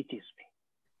Quran teaches me.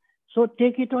 So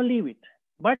take it or leave it,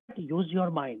 but use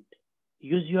your mind,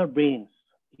 use your brains,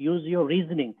 use your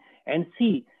reasoning, and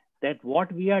see that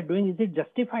what we are doing, is it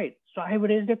justified? So I have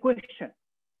raised a question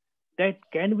that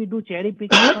can we do cherry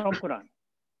picking from Quran?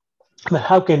 But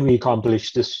how can we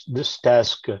accomplish this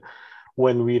task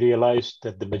when we realize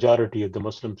that the majority of the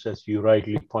Muslims, as you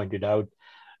rightly pointed out,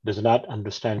 does not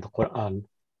understand the Quran,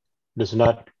 does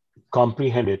not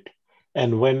comprehend it,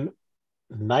 and when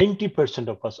 90%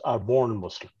 of us are born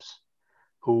Muslims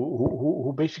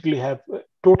who basically have a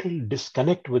total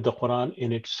disconnect with the Quran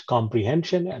in its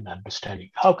comprehension and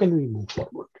understanding? How can we move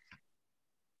forward?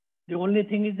 The only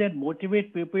thing is that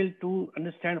motivate people to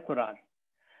understand Quran.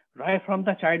 Right from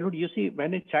the childhood, you see,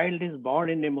 when a child is born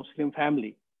in a Muslim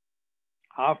family,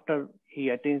 after he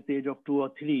attains the age of 2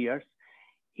 or 3 years,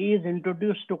 he is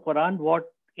introduced to Quran, what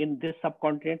in this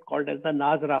subcontinent called as the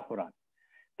Nazra Quran.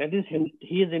 That is,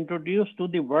 he is introduced to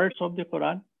the words of the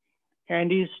Quran,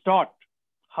 and he is taught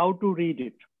how to read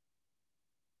it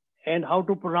and how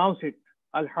to pronounce it.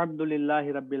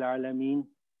 Alhamdulillahi Rabbil Alameen,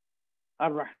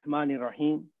 Ar-Rahman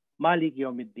Ar-Rahim, Malik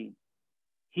Yawmiddin.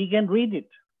 He can read it.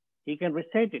 He can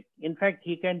recite it. In fact,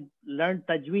 he can learn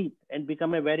tajweed and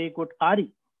become a very good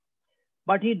qari.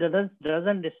 But he doesn't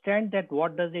understand that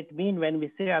what does it mean when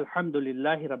we say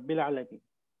Alhamdulillahi Rabbil Alameen.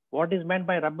 What is meant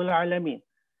by Rabbil Alameen?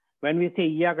 When we say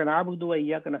Iyyaka na'budu wa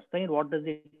iyyaka nasta'in, what does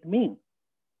it mean?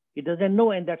 He doesn't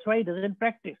know, and that's why he doesn't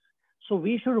practice. So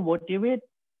we should motivate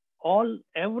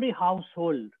every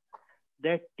household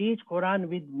that teach Quran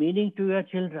with meaning to your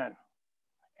children.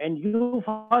 And you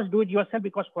first do it yourself,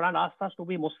 because Quran asks us to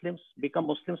be Muslims, become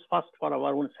Muslims first for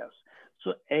our own selves.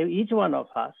 So each one of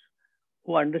us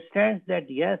who understands that,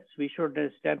 yes, we should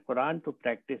understand Quran to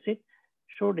practice it,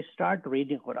 should start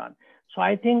reading Quran. So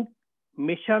I think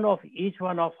mission of each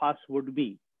one of us would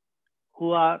be,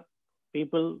 who are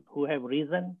people who have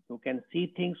reason, who can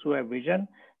see things, who have vision,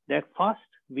 that first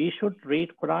we should read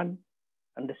Quran,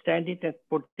 understand it and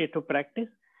put it to practice,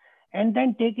 and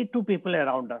then take it to people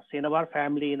around us, in our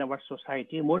family, in our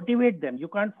society, motivate them. You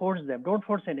can't force them. Don't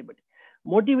force anybody.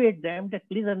 Motivate them that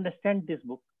please understand this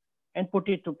book and put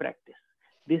it to practice.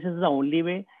 This is the only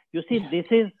way. You see, this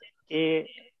is a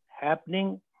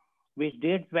happening which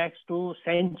dates back to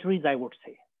centuries, I would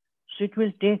say. So it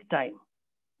will take time.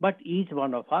 But each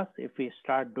one of us, if we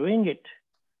start doing it,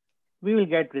 we will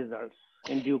get results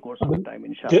in due course of time,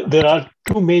 inshallah. There are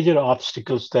two major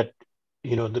obstacles that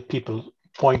the people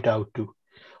point out to.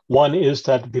 One is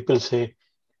that people say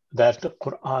that the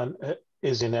Quran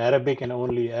is in Arabic, and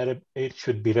only it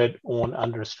should be read on,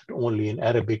 understood only in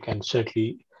Arabic, and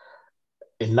certainly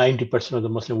 90% of the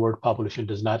Muslim world population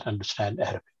does not understand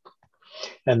Arabic.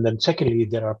 And then secondly,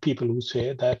 there are people who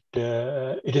say that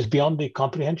it is beyond the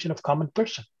comprehension of common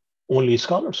person. Only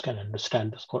scholars can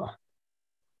understand this Quran.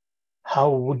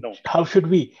 How should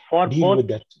we deal with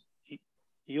that?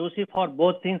 You see, for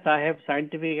both things, I have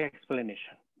scientific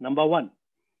explanation. Number one,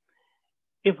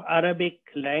 if Arabic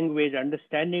language,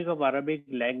 understanding of Arabic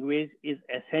language is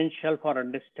essential for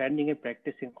understanding and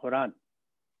practicing Quran,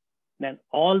 Then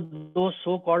all those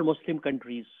so-called Muslim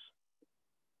countries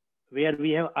where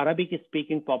we have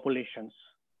Arabic-speaking populations,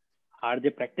 are they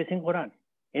practicing Quran?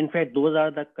 In fact, those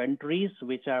are the countries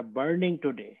which are burning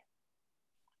today,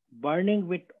 burning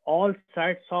with all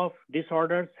sorts of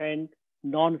disorders and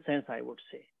nonsense, I would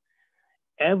say.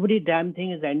 Every damn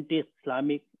thing is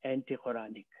anti-Islamic,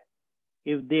 anti-Quranic.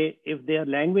 If their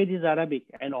language is Arabic,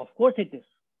 and of course it is,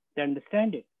 they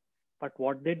understand it. But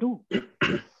what they do?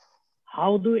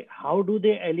 How do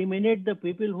they eliminate the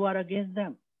people who are against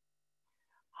them?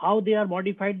 How they are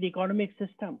modified the economic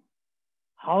system?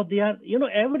 How they are,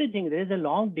 everything. There is a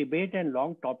long debate and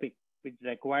long topic which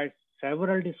requires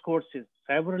several discourses,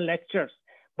 several lectures,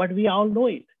 but we all know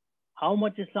it. How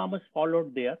much Islam is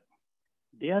followed there.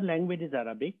 Their language is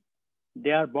Arabic.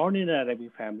 They are born in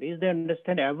Arabic families. They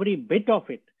understand every bit of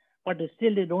it, but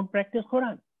still they don't practice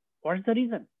Quran. What is the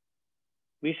reason?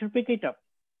 We should pick it up.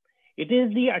 It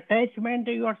is the attachment,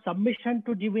 your submission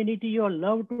to divinity, your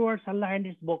love towards Allah and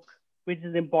His book, which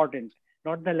is important,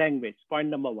 not the language. Point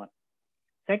number one.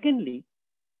 Secondly,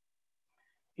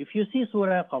 if you see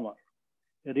Surah Qamar,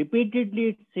 repeatedly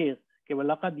it says,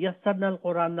 وَلَقَدْ يَسَّرْنَا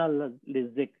الْقُرْآنَ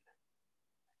لِلذِّكْرِ.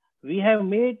 We have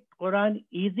made Quran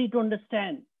easy to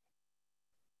understand.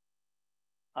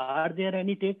 Are there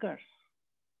any takers?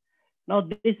 Now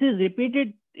this is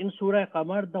repeated in Surah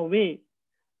Qamar the way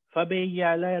فَبِأَيِّ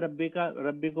آلَاءِ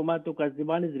رَبِّكُمَا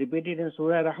تُكَذِّبَانِ is repeated in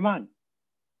Surah Rahman.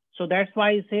 So that's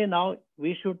why I say now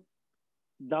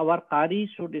our Qari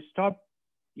should stop,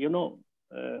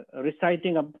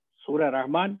 reciting Surah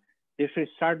Rahman. They should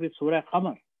start with Surah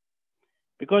Qamar,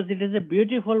 because it is a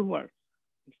beautiful word.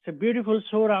 It's a beautiful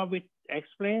surah which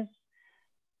explains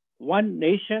one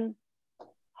nation,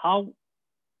 how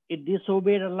it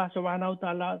disobeyed Allah subhanahu wa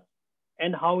ta'ala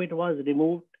and how it was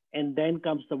removed. And then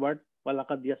comes the word,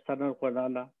 وَلَقَدْ يَسَّرْنَا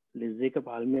الْقُرْآنَ لِلذِّكْرِ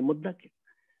فَهَلْ مِن مُدَّكِرٍ.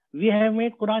 We have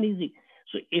made Quran easy.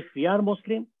 So if we are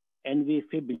Muslim and if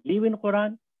we believe in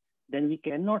Quran, then we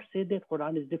cannot say that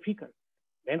Quran is difficult.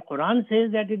 When Quran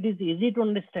says that it is easy to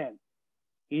understand,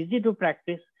 easy to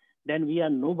practice, then we are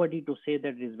nobody to say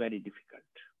that it is very difficult.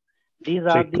 These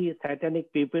are the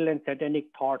satanic people and satanic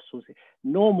thoughts who say,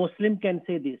 no Muslim can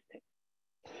say these things.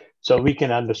 So we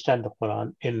can understand the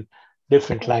Quran in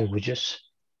different languages.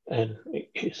 And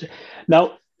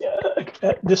now,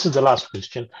 this is the last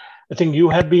question. I think you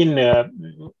have been,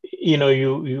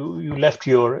 you left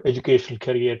your educational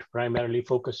career to primarily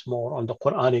focus more on the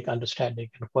Quranic understanding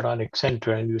and Quranic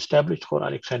Center, and you established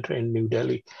Quranic Center in New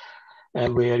Delhi,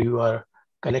 and where you are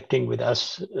connecting with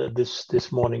us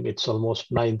this morning. It's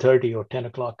almost 9:30 or 10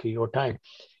 o'clock your time,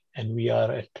 and we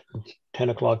are at 10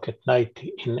 o'clock at night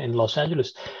in Los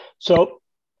Angeles. So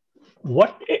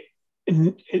what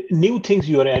new things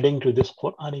you are adding to this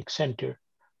Quranic Center,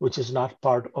 which is not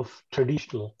part of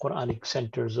traditional Quranic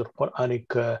centers or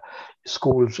Quranic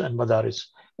schools and madaris?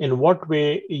 In what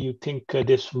way you think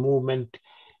this movement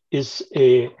is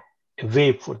a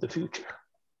way for the future?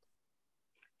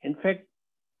 In fact,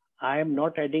 I am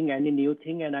not adding any new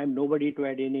thing, and I'm nobody to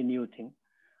add any new thing.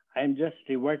 I am just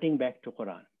reverting back to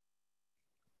Quran.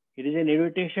 It is an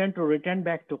invitation to return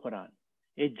back to Quran,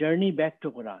 a journey back to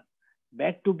Quran,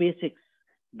 back to basics,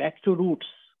 back to roots,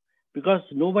 because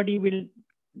nobody will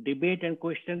debate and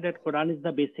question that Quran is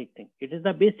the basic thing. It is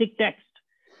the basic text,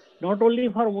 not only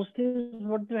for Muslims,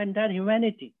 but the entire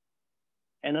humanity.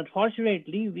 And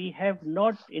unfortunately, we have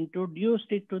not introduced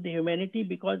it to the humanity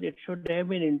because it should have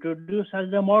been introduced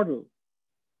as a model,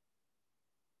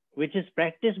 which is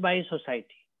practiced by a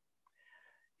society.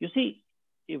 You see,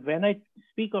 when I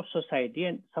speak of society,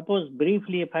 and suppose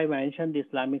briefly if I mention the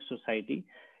Islamic society,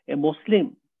 a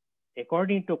Muslim,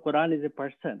 according to Quran, is a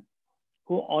person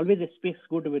who always speaks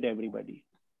good with everybody,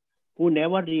 who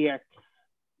never reacts,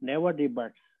 never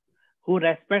debates, who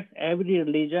respects every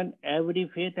religion, every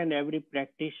faith, and every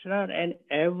practitioner, and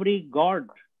every God,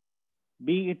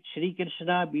 be it Sri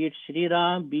Krishna, be it Sri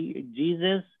Ram, be it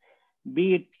Jesus,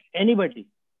 be it anybody,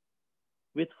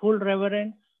 with full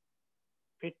reverence,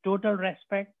 with total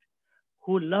respect,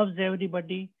 who loves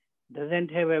everybody,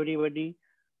 doesn't have everybody,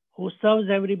 who serves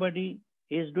everybody,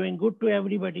 is doing good to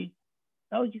everybody.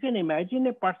 Now you can imagine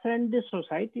a person in this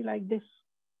society like this.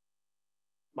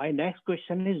 My next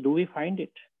question is, do we find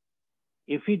it?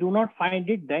 If we do not find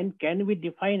it, then can we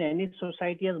define any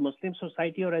society as Muslim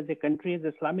society or as a country as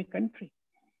Islamic country?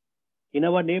 In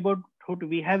our neighborhood,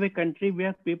 we have a country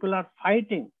where people are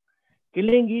fighting,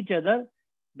 killing each other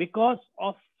because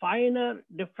of finer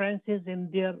differences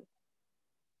in their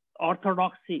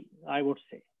orthodoxy, I would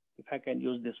say, if I can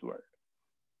use this word.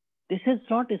 This is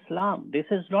not Islam. This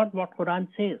is not what Quran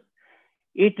says.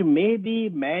 It may be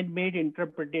man-made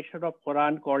interpretation of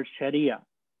Quran called Sharia.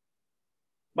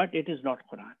 but it is not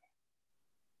Quran.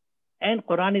 And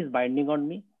Quran is binding on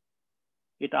me.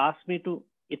 It asks me to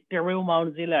ittabi'u ma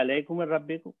unzila alaykum min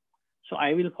rabbikum. So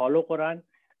I will follow Quran.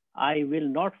 I will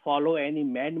not follow any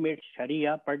man-made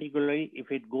Sharia, particularly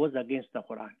if it goes against the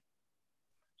Quran.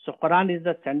 So Quran is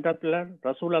the central pillar.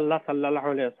 Rasulullah sallallahu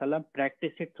alaihi wasallam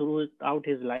practiced it throughout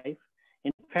his life.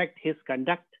 In fact, his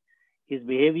conduct, his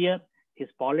behavior, his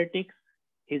politics,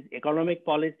 his economic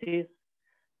policies,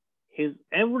 his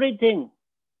everything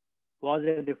was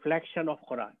a reflection of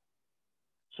Quran.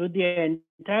 So the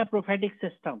entire prophetic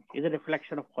system is a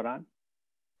reflection of Quran.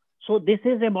 So this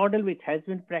is a model which has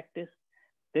been practiced.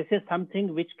 This is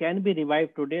something which can be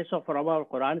revived today. So from our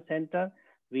Quran Center,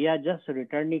 we are just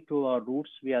returning to our roots.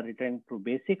 We are returning to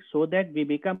basics so that we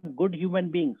become good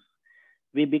human beings.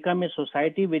 We become a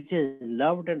society which is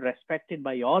loved and respected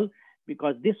by all,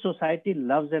 because this society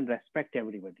loves and respects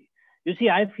everybody. You see,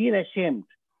 I feel ashamed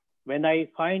when I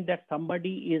find that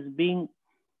somebody is being,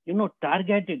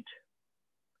 targeted,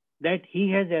 that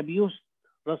he has abused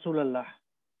Rasulullah.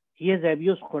 He has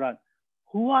abused Quran.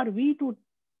 Who are we to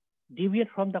deviate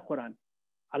from the Quran?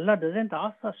 Allah doesn't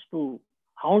ask us to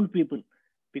hound people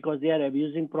because they are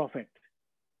abusing Prophet.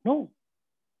 No.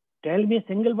 Tell me a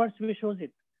single verse which shows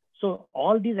it. So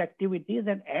all these activities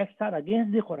and acts are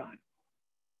against the Quran.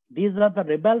 These are the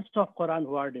rebels of Quran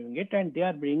who are doing it, and they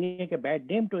are bringing a bad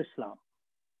name to Islam.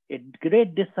 A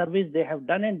great disservice they have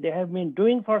done, and they have been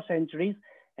doing for centuries,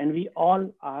 and we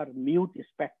all are mute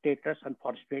spectators,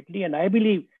 unfortunately. And I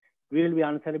believe we will be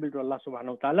answerable to Allah subhanahu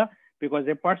wa ta'ala, because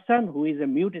a person who is a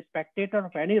mute spectator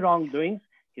of any wrongdoings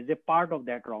is a part of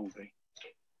that wrongdoing.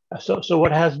 So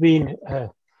what has been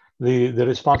the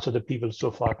response of the people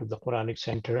so far to the Quranic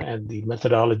Center and the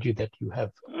methodology that you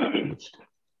have used?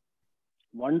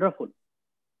 Wonderful.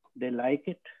 They like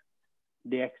it.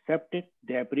 They accept it.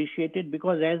 They appreciate it,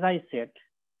 because as I said,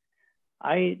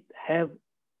 I have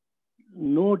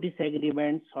no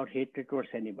disagreements or hatred towards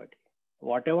anybody.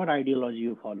 Whatever ideology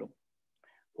you follow,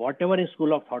 whatever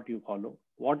school of thought you follow,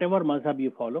 whatever mazhab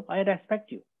you follow, I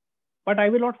respect you. But I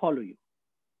will not follow you.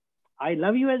 I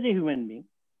love you as a human being,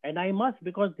 and I must,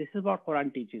 because this is what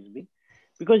Quran teaches me.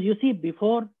 Because you see,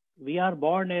 before we are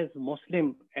born as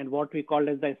Muslim and what we call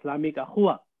as the Islamic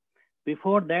Akhwa,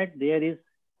 before that there is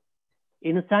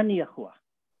Insani Akhwa.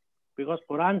 Because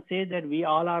Quran says that we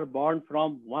all are born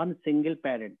from one single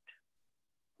parent,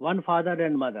 one father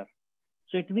and mother.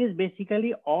 So it means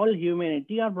basically all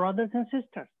humanity are brothers and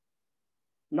sisters.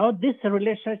 Now this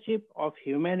relationship of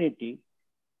humanity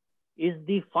is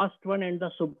the first one and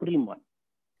the supreme one,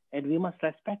 and we must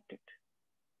respect it.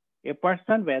 A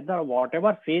person,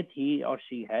 whatever faith he or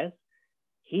she has,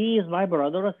 he is my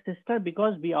brother or sister,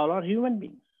 because we all are human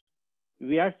beings.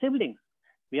 We are siblings.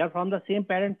 We are from the same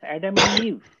parents, Adam and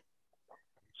Eve.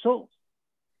 So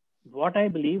what I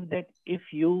believe, that if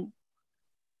you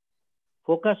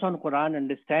focus on Quran,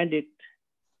 understand it,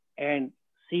 and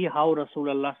see how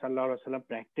Rasulullah sallallahu alaihi wasallam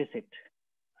practiced it,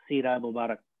 Sirah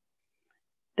Mubarak,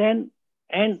 then,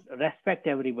 and respect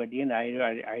everybody and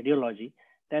ideology,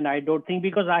 then I don't think,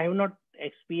 because I have not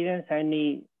experienced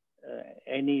any,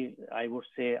 I would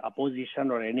say, opposition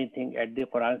or anything at the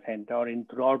Quran Center or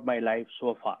throughout my life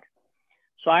so far.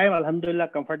 So I am, alhamdulillah,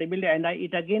 comfortable. And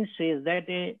it again says that,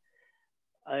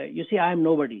 you see, I am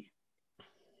nobody.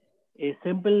 A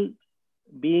simple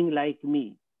being like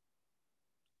me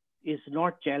is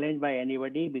not challenged by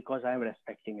anybody, because I am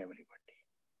respecting everybody.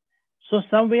 So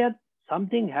somewhere,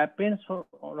 something happens from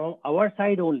our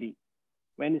side only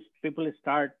when people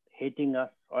start hating us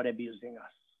or abusing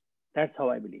us. That's how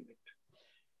I believe it.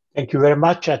 Thank you very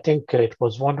much. I think it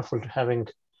was wonderful having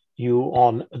you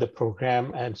on the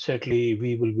program, and certainly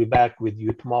we will be back with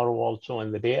you tomorrow also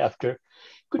and the day after.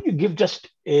 Could you give just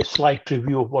a slight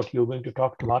review of what you're going to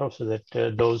talk tomorrow, so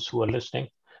that those who are listening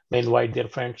may invite their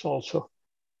friends also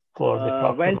for the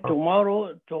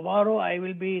talk tomorrow I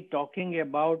will be talking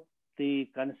about the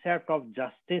concept of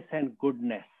justice and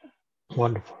goodness.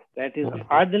 Wonderful. That is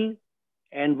adl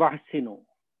and wahsinu.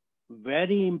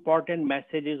 Very important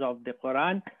messages of the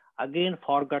Quran, again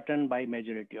forgotten by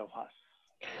majority of us.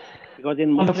 Because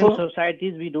in Muslim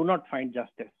societies, we do not find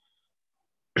justice.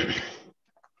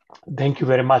 Thank you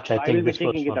very much. I will be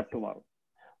taking it up tomorrow.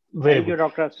 Thank you,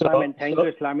 Dr. Aslam, and thank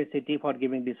you, IslamiCity, for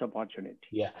giving this opportunity.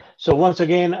 Yeah. So once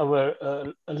again,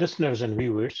 our listeners and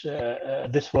viewers,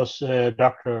 this was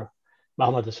Dr.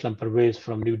 Muhammad Aslam Parvez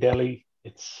from New Delhi.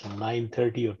 It's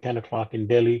 9:30 or 10 o'clock in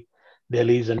Delhi.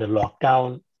 Delhi is under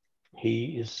lockdown.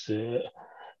 He is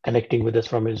connecting with us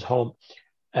from his home.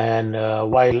 And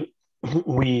while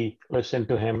we listen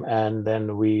to him and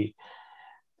then we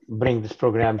bring this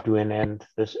program to an end,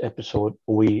 this episode,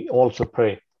 we also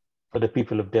pray for the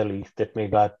people of Delhi, that may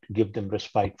God give them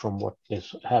respite from what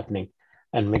is happening,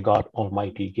 and may God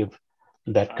Almighty give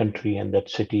that country and that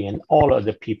city and all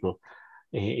other people,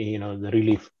 the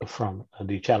relief from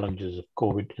the challenges of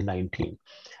COVID-19.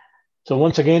 So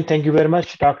once again, thank you very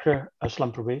much, Dr.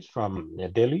 Aslam Pervez from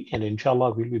Delhi, and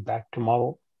inshallah we'll be back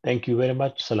tomorrow. Thank you very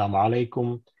much. Assalamu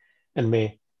alaikum, and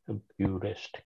may you rest.